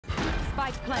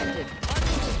Spike planted.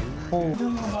 Oh.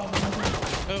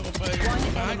 One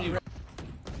enemy.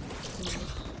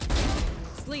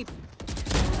 Sleep.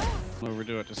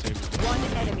 Overdo it to save it. One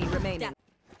enemy remaining.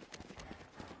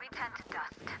 Return to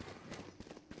dust.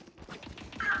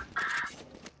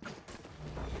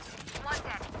 One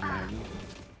dead.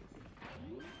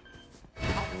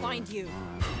 I'll find you.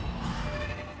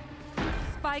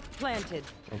 Spike planted.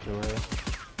 Okay, where?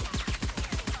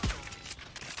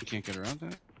 You can't get around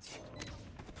that?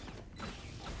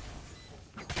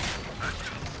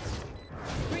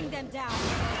 Bring them down.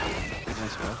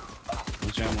 Let's go.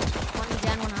 One jam, let's go. One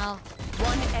down, one hell.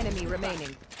 One enemy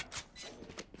remaining.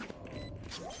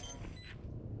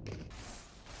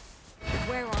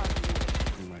 Where are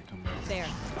you? You might come back. There.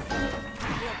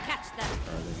 We'll catch them.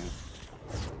 Or are they gonna...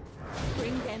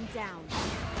 Bring them down.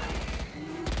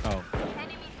 Oh,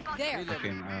 There.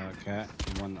 fucking cat.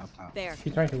 And one up top. There.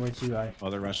 He's trying towards you, I. Oh,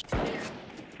 they're rushing.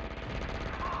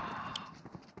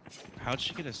 How'd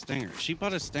she get a stinger? She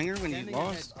bought a stinger when you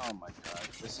lost? Oh my god.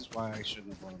 This is why I shouldn't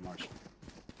have bought a Marshall.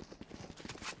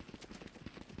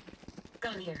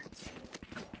 Gun here.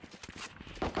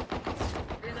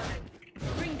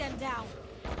 Bring them down.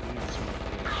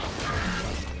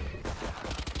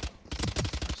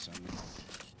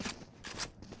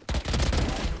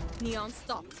 Neon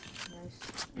stopped.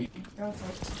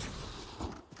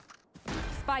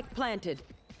 Spike planted.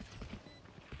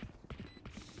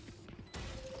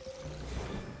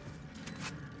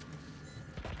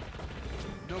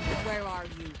 Where are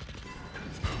you?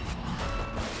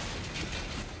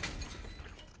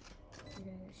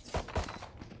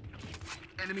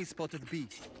 Enemy spotted B.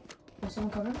 Was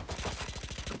someone cover?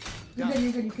 You're good,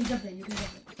 you're good. You can jump it. You can jump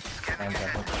it. I'm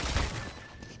jumping.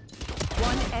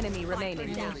 One enemy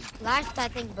remaining. Down. Last, I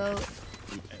think, boat.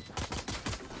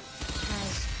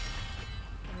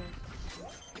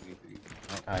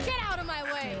 Nice. Get out of my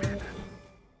way!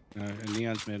 And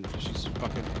Neon's mid. She's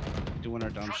fucking doing her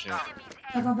dumb shit.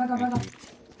 Back up, back up, back up.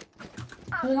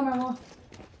 Pulling on my wall.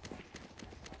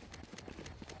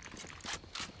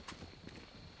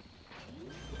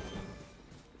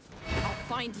 I'll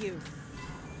find you.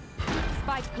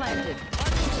 Spike planted.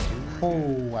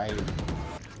 Oh, I.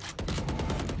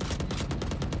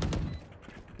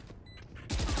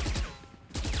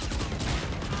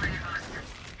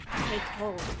 Take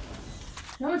hold.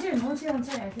 No one's here, no one's here on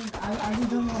site. I think I just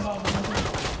don't know about one.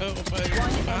 Oh, but One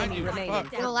behind enemy you. remaining.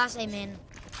 Fuck. Go last aim in.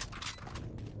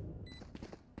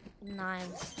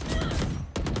 Nice.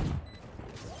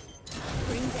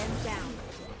 Bring them down.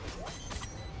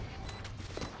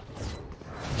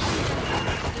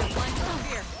 One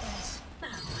here.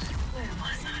 Where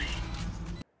was I?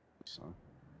 So,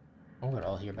 Oh, we're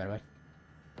all here, by the way.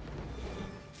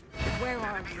 Where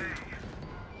are you?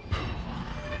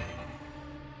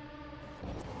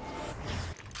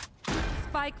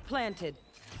 Spike planted.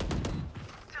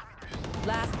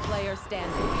 Last player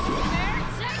standing.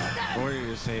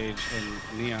 Warrior Sage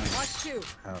and Neon. Watch you.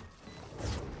 Oh.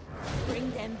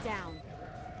 Bring them down.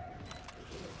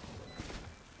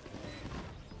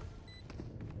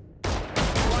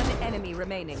 One enemy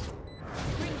remaining.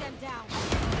 Bring them down.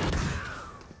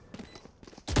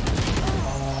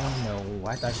 Oh no,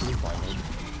 I thought she was pointed.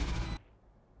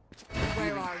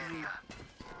 Where are you?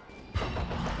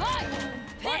 Hi!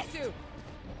 Piss!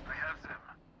 I have them.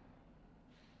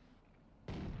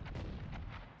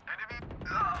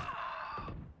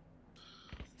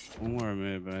 One more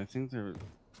mid, but I think they're...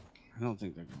 I don't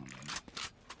think they're going mid.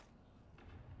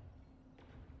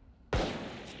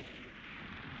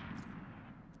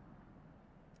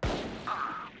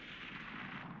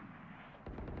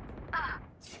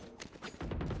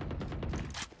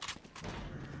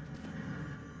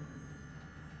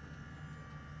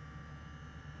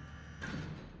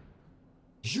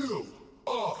 You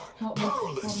are Help me, help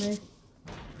powerless. me.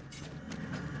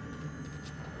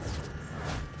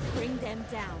 Bring them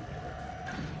down.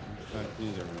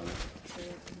 These are really...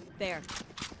 There.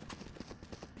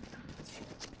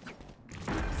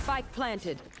 Spike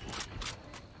planted.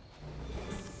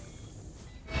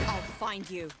 I'll find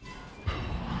you.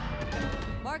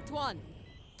 Marked one.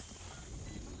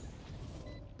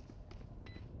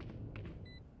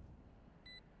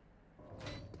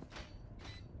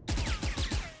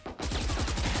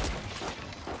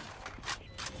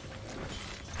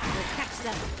 We'll catch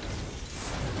them.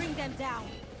 Bring them down.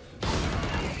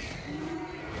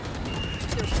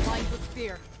 They're blind with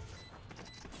fear.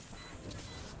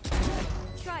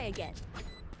 Try again.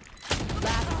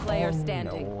 Last player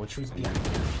standing. No, she's behind.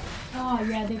 Oh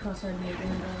yeah, they crossed me.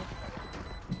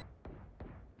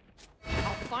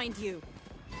 I'll find you.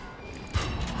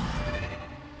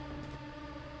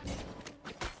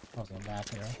 Careful going back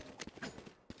here.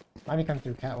 Might be coming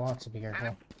through catwalk, so be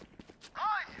careful.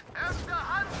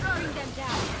 Bring them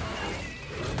down.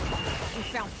 We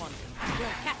found one. We'll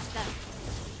catch them.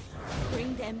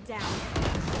 Bring them down.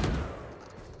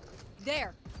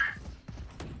 There.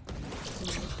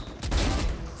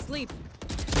 Sleep.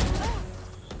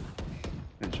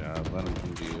 Good job. Let him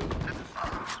come to you.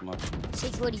 Much.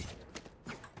 640.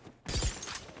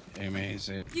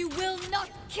 Amazing. You will not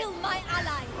kill my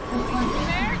allies.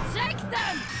 Where? Take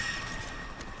them.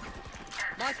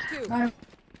 Mark 2. Alright.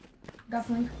 Got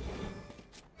flank.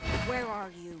 Where are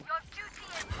you? Your duty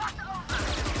is not over.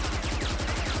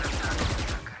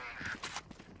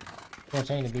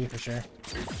 Rotating to B for sure.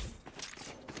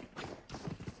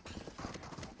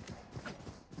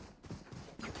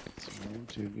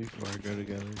 Two before I go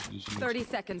together. 30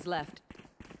 seconds left.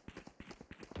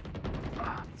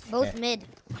 Both Yeah. mid.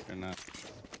 Or not.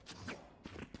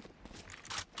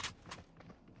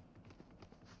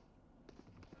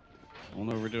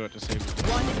 We'll overdo it to save it.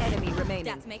 One enemy remaining.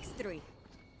 That makes 3.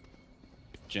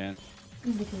 Jen.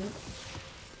 Easy kill.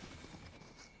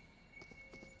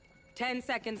 10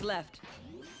 seconds left.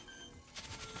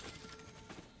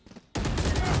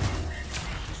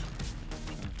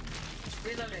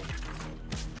 Reloading.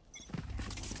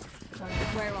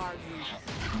 Where are you?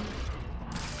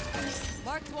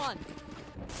 Marked 1.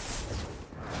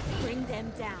 Bring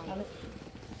them down.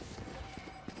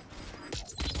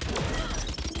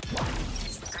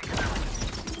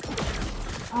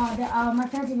 My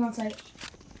fencing on site.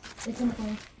 It's in the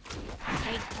plane.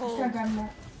 Take Just hold. gotta grab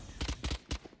that.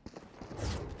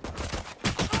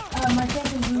 My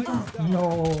fencing's in the plane.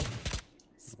 No!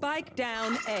 Spike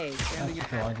down A. That's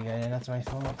the wrong to get in, that's my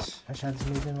fault. I should have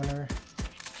moved in whenever.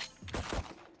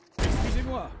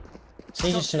 Excusez-moi.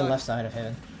 Stage is to the left side of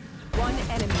heaven. One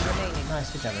enemy remaining.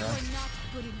 Nice, good job, everyone. You're not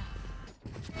good enough.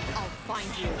 I'll find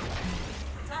you.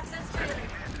 Toxins failure.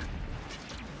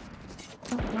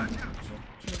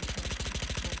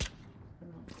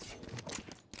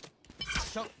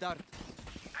 Shock dart.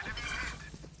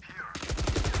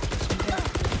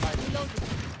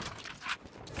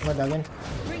 Come on, Duggan.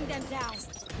 Bring them down.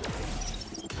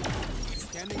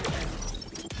 Scanning ahead.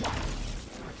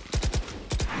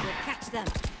 We'll catch them.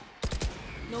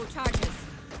 No charges.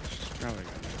 Probably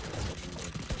got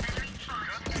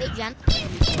Take Jen.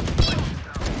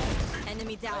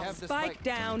 Enemy I down. have the Spike spike.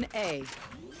 down A.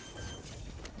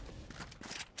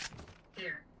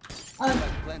 Here.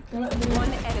 Planted.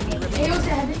 One enemy It remaining. was a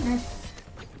heavy. Nice.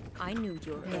 I knew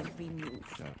your every move.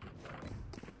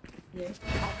 Yeah.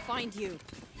 I'll find you.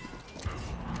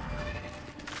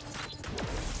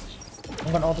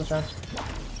 I'm gonna ult this round.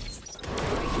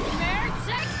 Bear,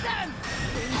 take them!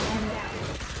 Bring them down.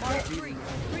 Mark 3.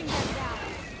 Bring them down.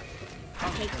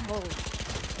 Take hold.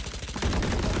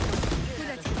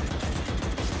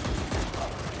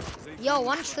 Yo,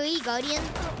 one tree, Guardian.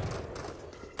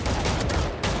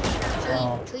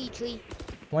 Oh. Tree.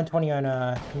 120 on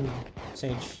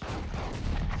Sage.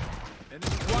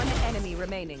 One enemy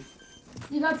remaining.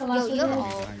 You got the last Yo, you have one.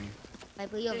 all.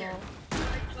 Viper, you have all.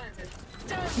 Planted.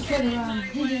 Secure the round.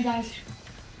 GG, guys.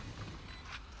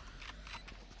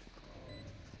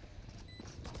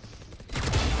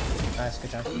 Nice,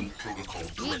 good job.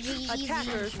 GG, easy.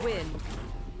 Attackers win.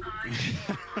 Guys.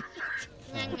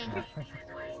 Alright,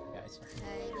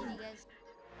 GG, guys.